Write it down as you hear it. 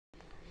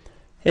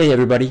Hey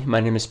everybody, my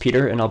name is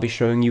Peter and I'll be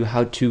showing you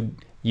how to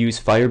use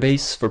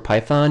Firebase for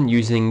Python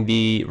using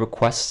the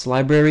requests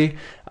library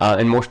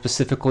and more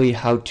specifically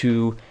how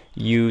to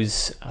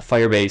use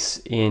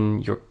Firebase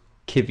in your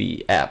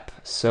Kivy app.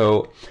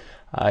 So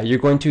you're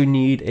going to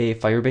need a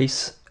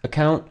Firebase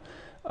account.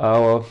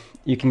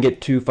 You can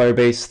get to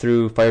Firebase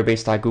through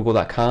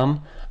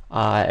firebase.google.com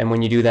and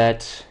when you do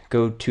that,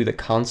 go to the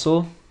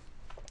console.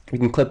 You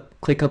can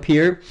click up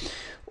here,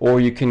 or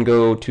you can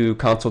go to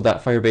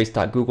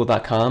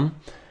console.firebase.google.com,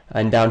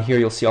 and down here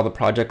you'll see all the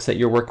projects that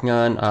you're working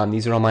on.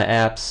 These are all my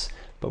apps,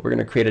 but we're going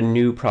to create a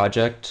new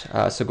project.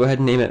 So go ahead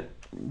and name it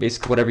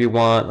basically whatever you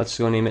want. Let's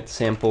go name it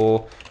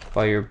Sample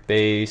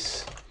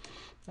Firebase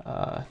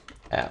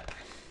app.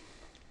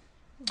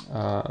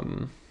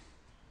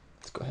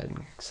 Let's go ahead and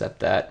accept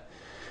that.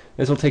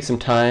 This will take some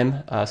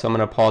time, so I'm going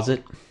to pause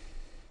it.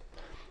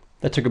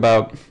 That took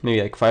about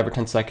maybe like 5 or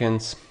 10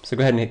 seconds. So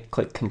go ahead and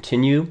click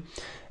continue.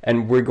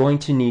 And we're going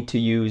to need to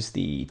use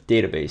the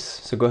database.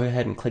 So go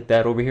ahead and click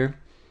that over here.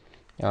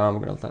 We're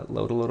going to let that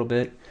load a little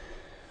bit.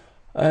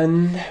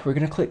 And we're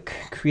going to click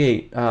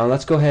create.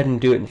 Let's go ahead and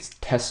do it in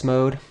test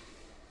mode.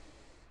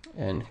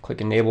 And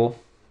click enable.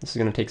 This is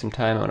going to take some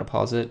time. I'm going to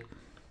pause it.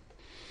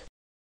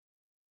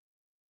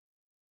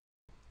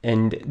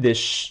 And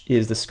this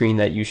is the screen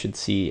that you should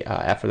see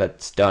after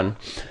that's done.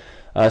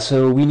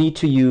 So we need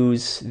to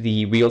use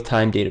the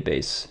real-time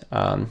database.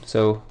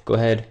 So go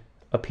ahead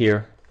up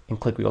here and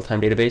click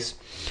real-time database.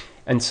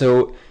 And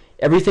so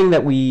everything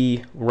that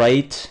we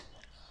write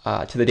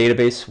to the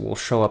database will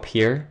show up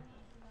here.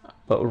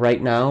 But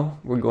right now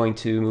we're going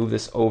to move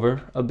this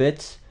over a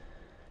bit.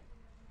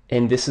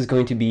 And this is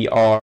going to be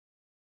our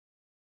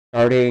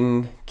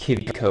starting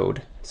Kivy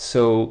code.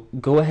 So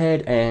go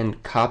ahead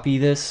and copy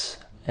this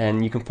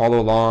and you can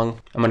follow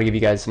along. I'm going to give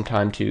you guys some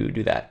time to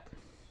do that.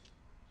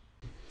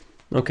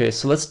 Okay,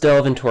 so let's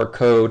delve into our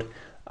code.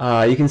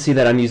 You can see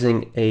that I'm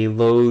using a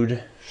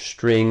load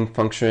string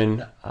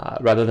function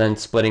rather than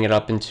splitting it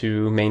up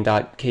into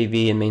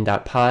main.kv and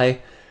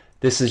main.py.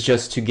 This is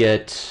just to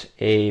get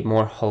a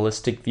more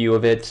holistic view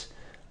of it.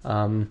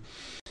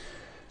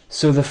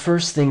 So the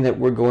first thing that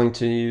we're going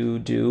to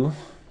do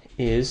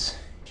is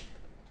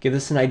give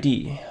this an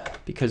ID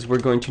because we're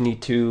going to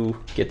need to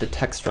get the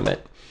text from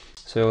it.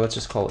 So let's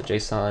just call it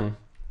JSON.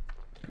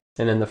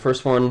 And then the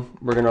first one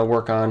we're going to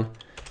work on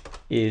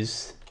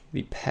is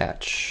the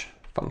patch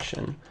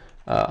function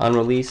on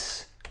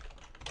release,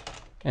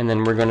 and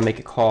then we're going to make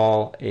it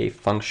call a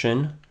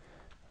function.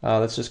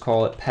 Let's just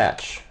call it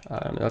patch.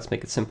 Let's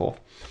make it simple,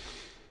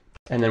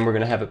 and then we're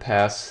going to have it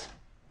pass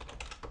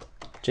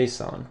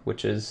JSON,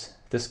 which is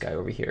this guy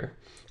over here,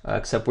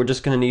 except we're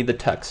just going to need the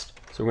text,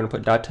 so we're going to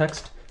put dot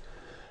text,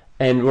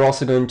 and we're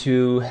also going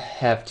to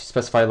have to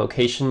specify a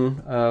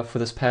location for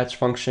this patch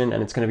function,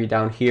 and it's going to be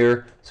down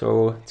here,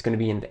 so it's going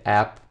to be in the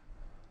app.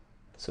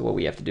 So what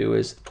we have to do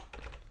is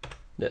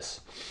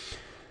this.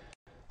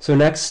 So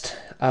next,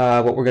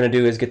 what we're going to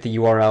do is get the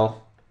URL.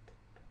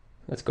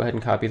 Let's go ahead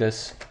and copy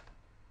this,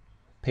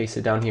 paste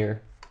it down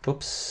here.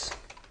 Oops,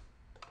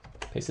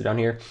 paste it down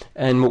here.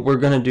 And what we're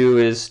going to do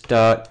is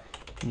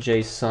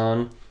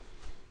 .json,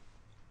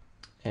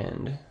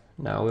 and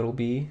now it'll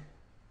be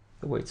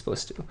the way it's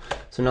supposed to.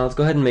 So now let's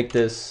go ahead and make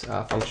this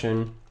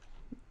function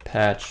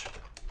patch.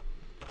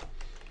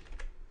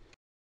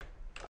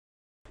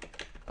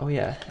 Oh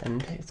yeah,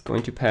 and it's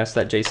going to pass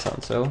that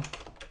JSON, so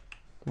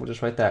we'll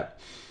just write that.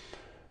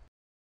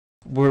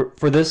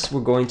 For this,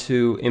 we're going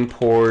to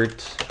import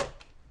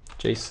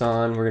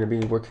JSON. We're going to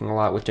be working a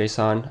lot with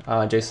JSON.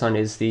 JSON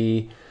is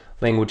the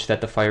language that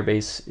the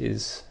Firebase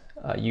is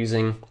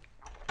using,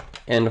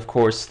 and of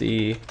course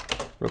the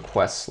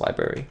requests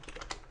library.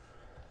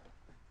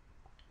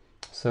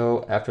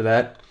 So after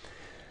that,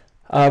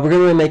 we're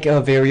going to make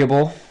a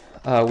variable.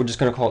 We're just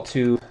going to call it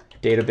to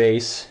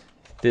database.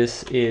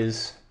 This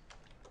is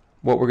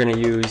what we're going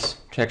to use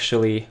to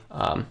actually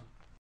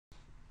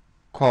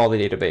call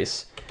the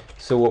database.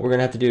 So what we're going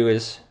to have to do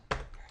is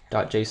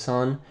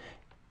 .json.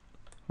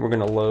 We're going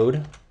to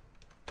load,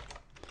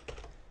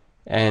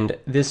 and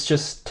this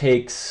just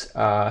takes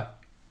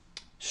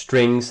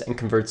strings and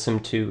converts them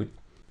to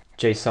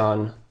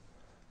JSON,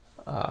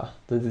 the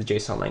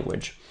JSON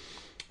language.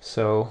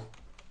 So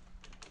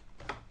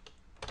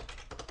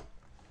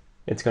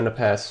it's going to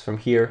pass from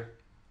here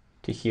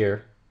to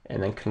here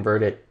and then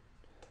convert it.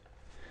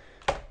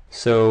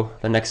 So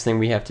the next thing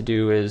we have to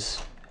do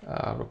is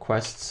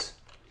requests,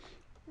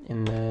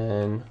 and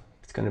then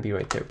it's going to be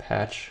right there,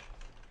 patch.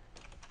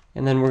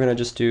 And then we're going to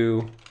just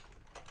do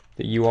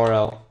the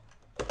URL.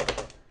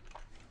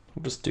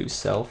 We'll just do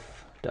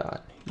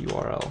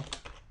self.url.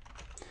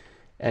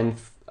 And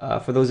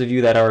for those of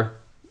you that are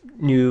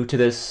new to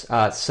this,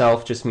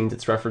 self just means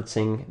it's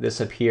referencing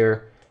this up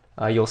here.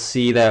 You'll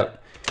see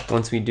that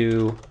once we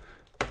do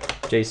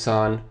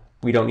JSON,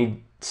 we don't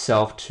need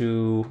self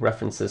to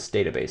reference this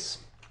database.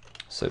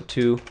 So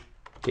to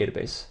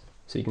database.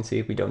 So you can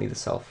see we don't need the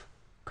self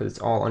because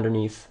it's all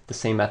underneath the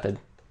same method.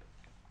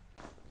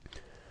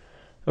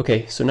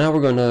 Okay, so now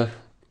we're going to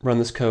run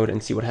this code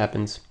and see what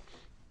happens.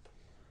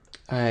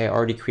 I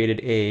already created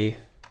a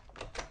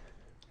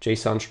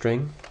JSON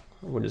string.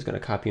 We're just going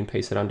to copy and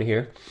paste it onto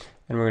here,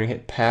 and we're going to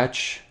hit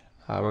patch.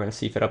 We're going to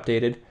see if it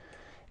updated,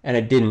 and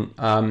it didn't.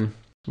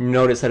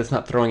 Notice that it's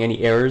not throwing any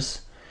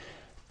errors.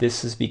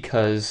 This is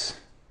because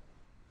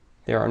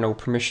there are no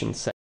permissions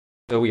set.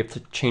 So we have to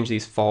change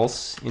these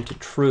false into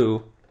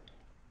true,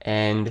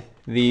 and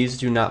these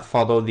do not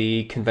follow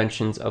the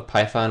conventions of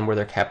Python where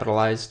they're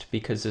capitalized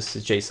because this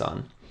is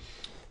JSON.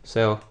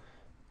 So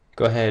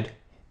go ahead,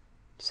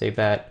 save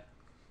that,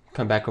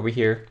 come back over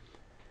here,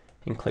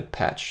 and click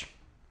patch.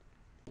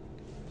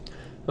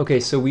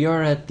 Okay, so we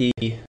are at the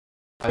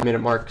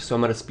 5-minute mark, so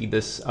I'm going to speed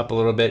this up a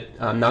little bit.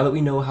 Now that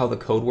we know how the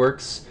code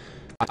works,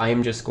 I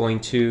am just going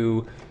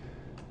to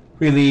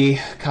really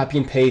copy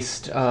and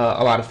paste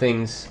a lot of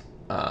things.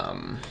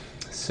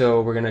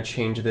 So we're going to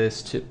change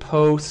this to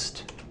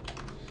post.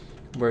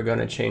 We're going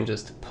to change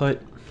this to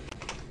put,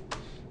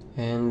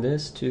 and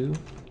this to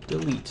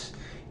delete.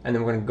 And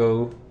then we're going to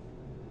go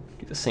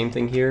do the same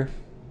thing here.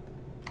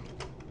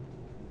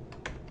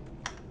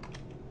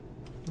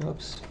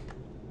 Oops.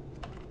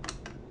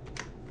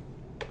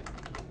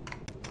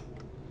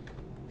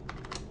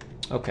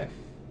 Okay.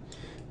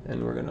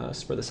 And we're going to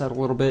spread this out a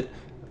little bit.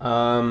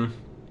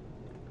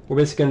 We're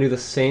basically going to do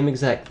the same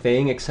exact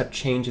thing, except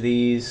change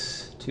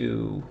these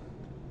to,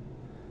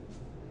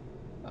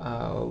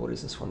 what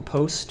is this one?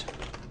 Post.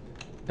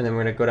 And then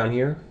we're going to go down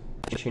here,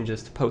 change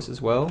this to post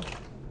as well.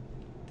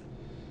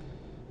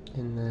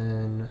 And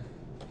then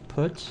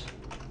put.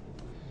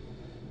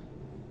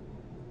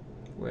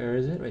 Where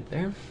is it? Right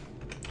there.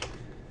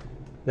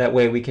 That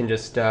way we can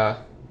just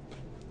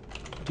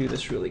do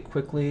this really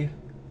quickly.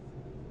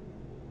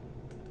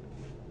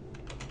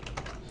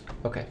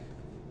 Okay.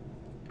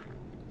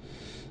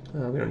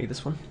 We don't need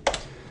this one.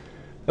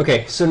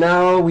 Okay, so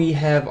now we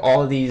have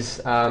all of these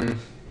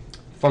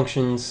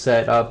functions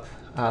set up.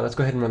 Let's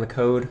go ahead and run the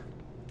code.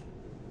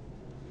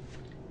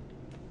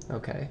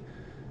 Okay,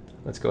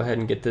 let's go ahead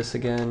and get this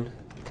again.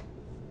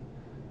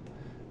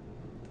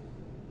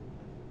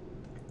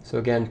 So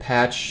again,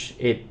 patch,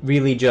 it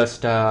really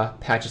just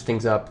patches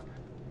things up.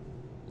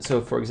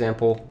 So for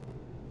example,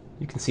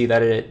 you can see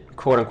that it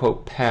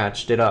quote-unquote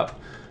patched it up.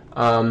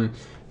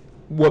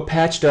 What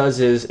patch does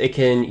is it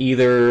can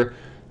either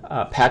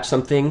patch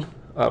something,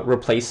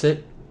 replace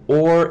it,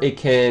 or it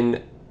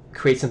can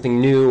create something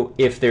new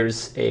if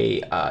there's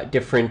a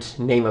different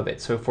name of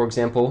it. So for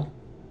example,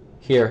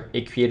 here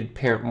it created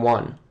parent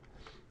 1.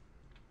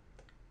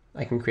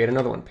 I can create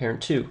another one,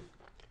 parent 2.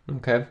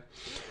 Okay.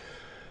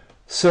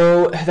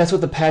 So that's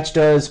what the patch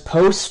does.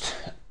 Post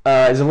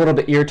is a little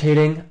bit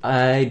irritating.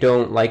 I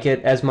don't like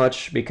it as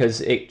much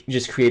because it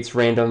just creates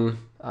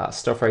random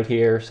stuff right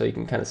here. So you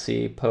can kind of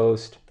see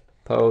post.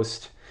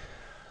 That's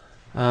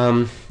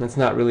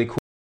not really cool.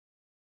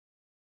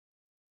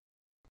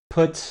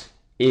 Put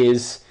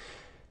is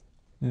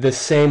the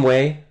same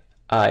way,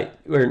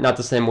 or not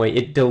the same way.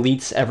 It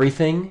deletes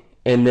everything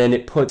and then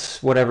it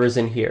puts whatever's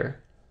in here.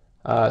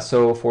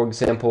 So for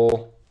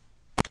example,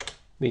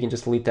 we can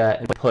just delete that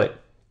and put,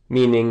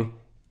 meaning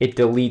it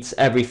deletes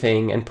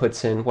everything and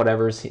puts in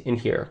whatever's in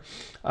here.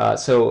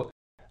 So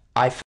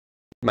I find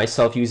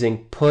myself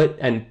using put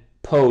and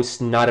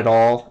post not at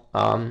all,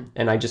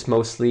 and I just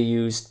mostly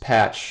used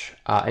patch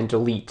and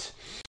delete.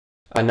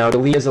 Now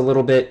delete is a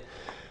little bit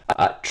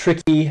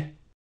tricky.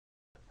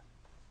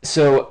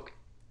 So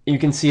you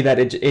can see that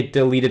it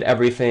deleted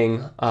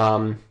everything.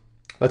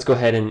 Let's go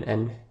ahead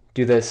and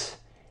do this.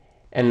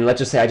 And let's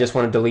just say I just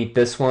want to delete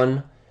this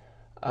one.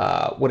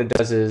 What it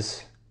does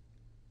is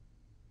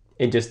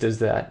it just does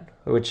that,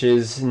 which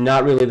is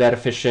not really that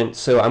efficient.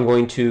 So I'm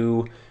going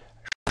to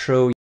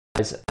show you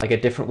guys like a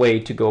different way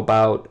to go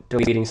about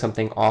deleting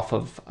something off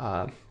of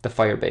the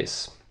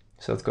Firebase.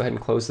 So let's go ahead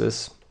and close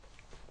this.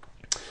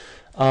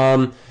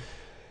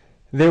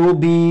 There will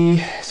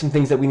be some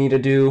things that we need to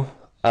do.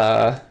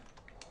 We're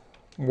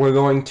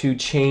going to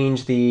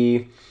change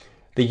the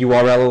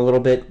URL a little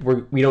bit.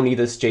 We don't need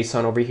this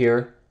JSON over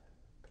here.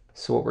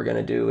 So what we're going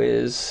to do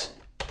is,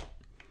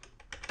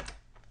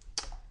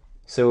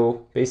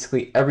 so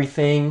basically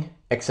everything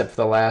except for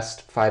the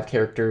last 5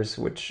 characters,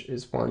 which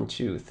is 1,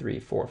 2, 3,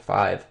 4,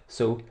 5.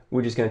 So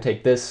we're just going to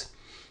take this,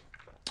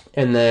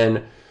 and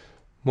then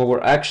what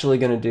we're actually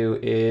going to do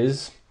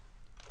is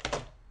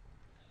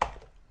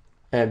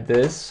add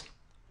this.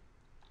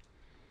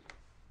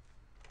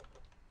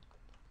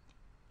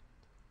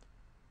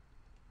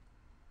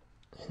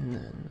 And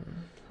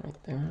then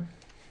right there.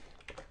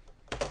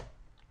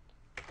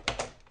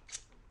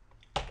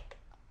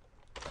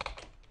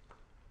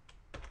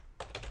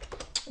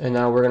 And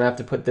now we're going to have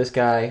to put this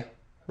guy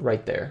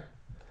right there.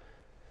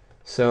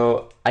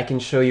 So I can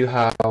show you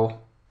how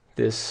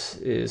this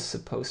is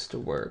supposed to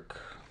work.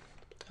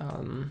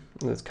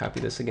 Let's copy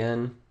this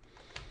again,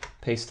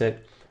 paste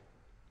it,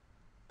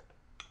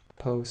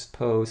 post.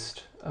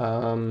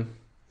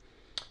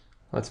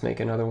 Let's make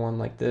another one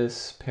like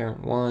this,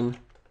 parent 1.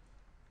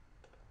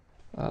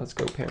 Let's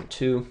go parent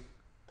 2.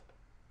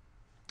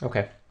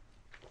 Okay.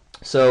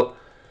 So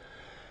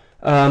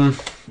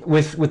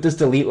with this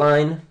delete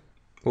line,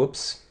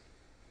 whoops.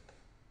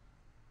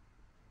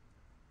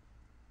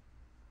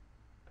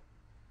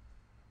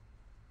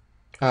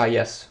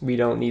 Yes, we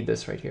don't need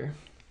this right here.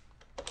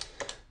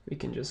 We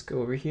can just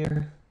go over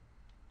here,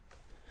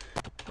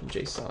 and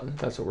JSON,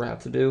 that's what we'll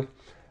have to do.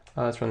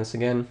 Let's run this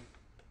again.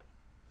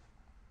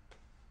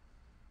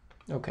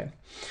 Okay,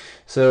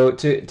 so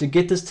to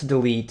get this to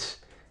delete,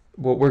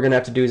 what we're gonna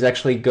have to do is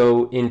actually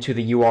go into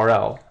the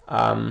URL,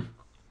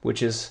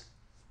 which is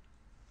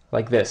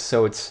like this.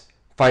 So it's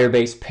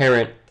Firebase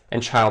parent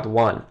and child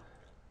 1.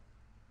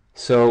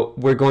 So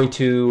we're going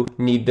to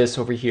need this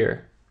over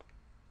here.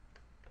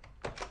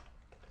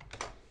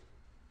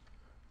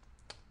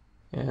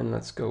 And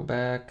let's go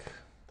back.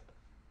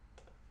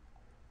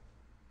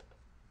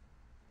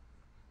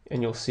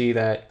 And you'll see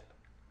that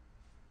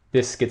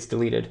this gets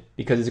deleted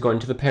because it's going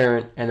to the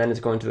parent and then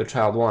it's going to the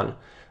child 1.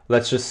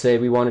 Let's just say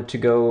we wanted to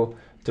go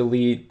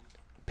delete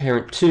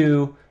parent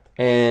 2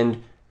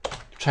 and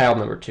child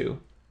number 2.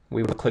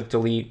 We would click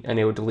delete and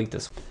it would delete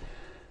this.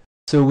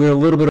 So we're a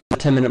little bit over the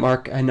 10-minute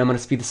mark, and I'm going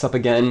to speed this up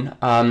again.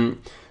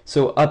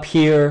 So up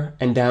here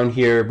and down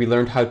here, we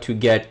learned how to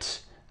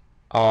get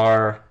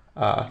our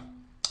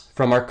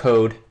from our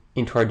code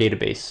into our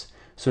database.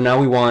 So now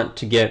we want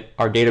to get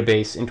our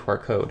database into our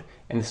code,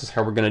 and this is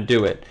how we're going to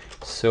do it.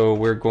 So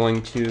we're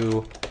going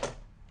to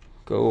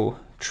go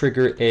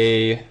trigger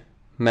a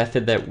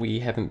method that we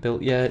haven't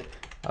built yet.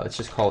 Let's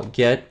just call it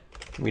get.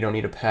 We don't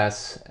need to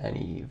pass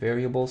any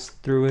variables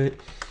through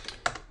it.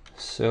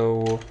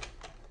 So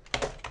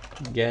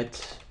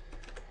get,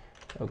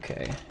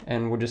 okay,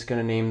 and we're just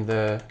going to name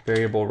the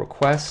variable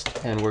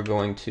request, and we're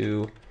going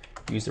to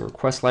use the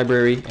request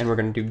library, and we're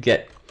going to do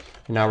get.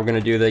 And now we're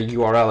going to do the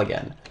URL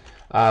again.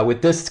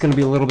 With this, it's going to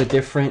be a little bit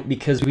different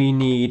because we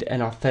need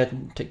an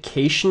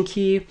authentication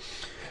key.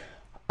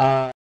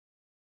 Going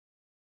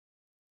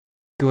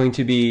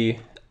to be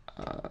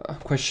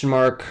question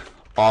mark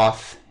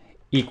auth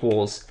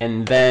equals,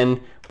 and then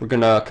we're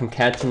going to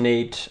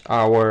concatenate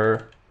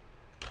our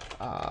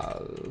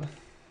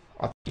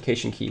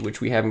authentication key,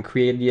 which we haven't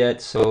created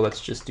yet. So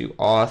let's just do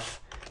auth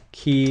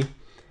key,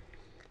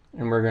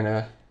 and we're going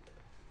to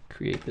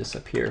create this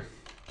up here.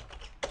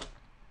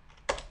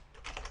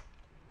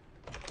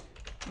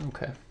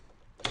 Okay,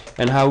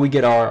 and how we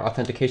get our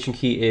authentication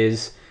key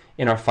is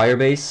in our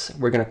Firebase.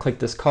 We're going to click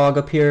this cog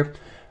up here.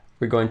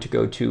 We're going to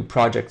go to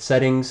project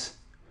settings.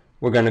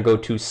 We're going to go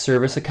to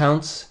service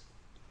accounts,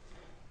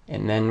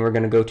 and then we're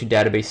going to go to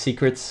database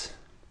secrets.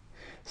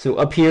 So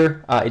up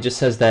here, it just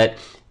says that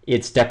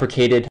it's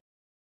deprecated.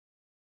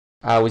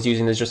 I was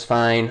using this just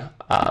fine.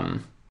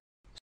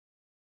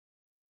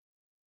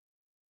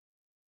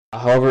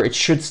 However, it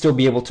should still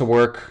be able to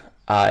work.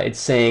 It's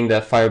saying the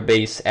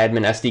Firebase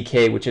admin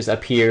SDK, which is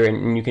up here,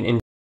 and you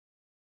can,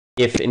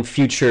 if in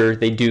future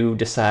they do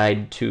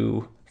decide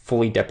to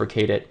fully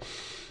deprecate it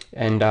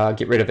and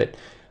get rid of it.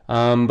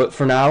 But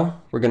for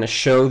now, we're going to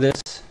show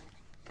this.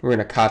 We're going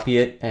to copy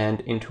it and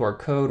into our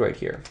code right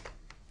here.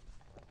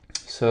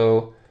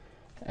 So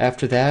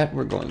after that,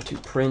 we're going to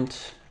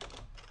print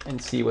and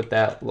see what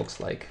that looks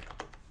like.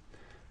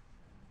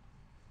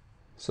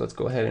 So let's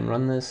go ahead and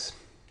run this.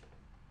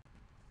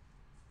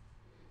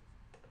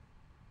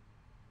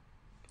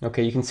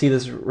 Okay, you can see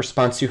this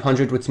response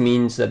 200, which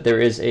means that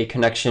there is a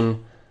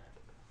connection.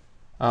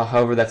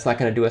 However, that's not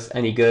going to do us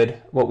any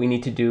good. What we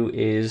need to do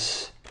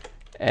is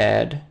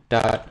add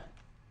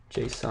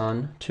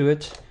 .json to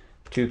it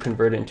to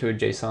convert it into a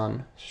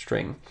JSON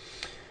string.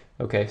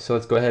 Okay, so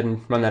let's go ahead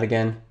and run that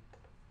again.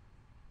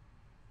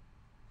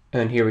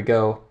 And here we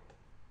go.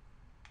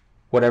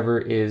 Whatever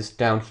is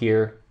down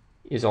here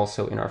is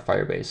also in our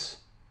Firebase.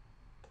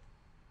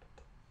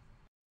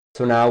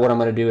 So now what I'm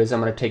going to do is I'm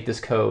going to take this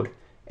code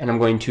and I'm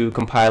going to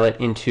compile it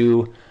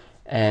into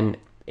an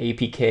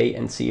APK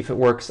and see if it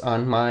works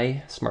on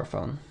my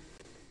smartphone.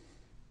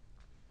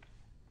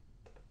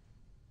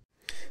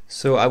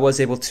 So I was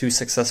able to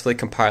successfully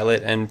compile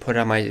it and put it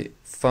on my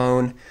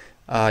phone.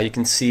 You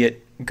can see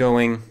it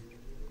going.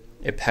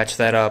 It patched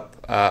that up.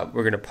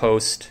 We're going to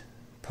post,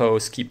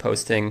 keep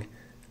posting,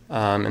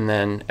 and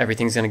then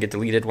everything's going to get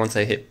deleted once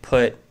I hit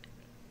put,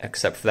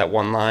 except for that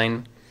one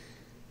line.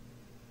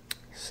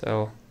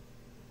 So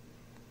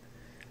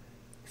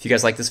if you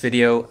guys like this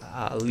video,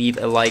 leave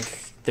a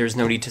like. There's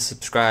no need to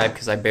subscribe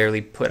because I barely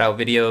put out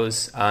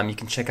videos. You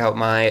can check out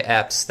my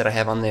apps that I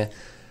have on the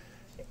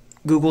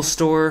Google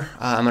Store.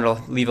 I'm going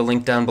to leave a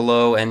link down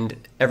below,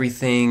 and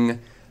everything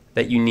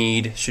that you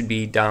need should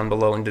be down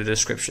below in the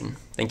description.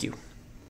 Thank you.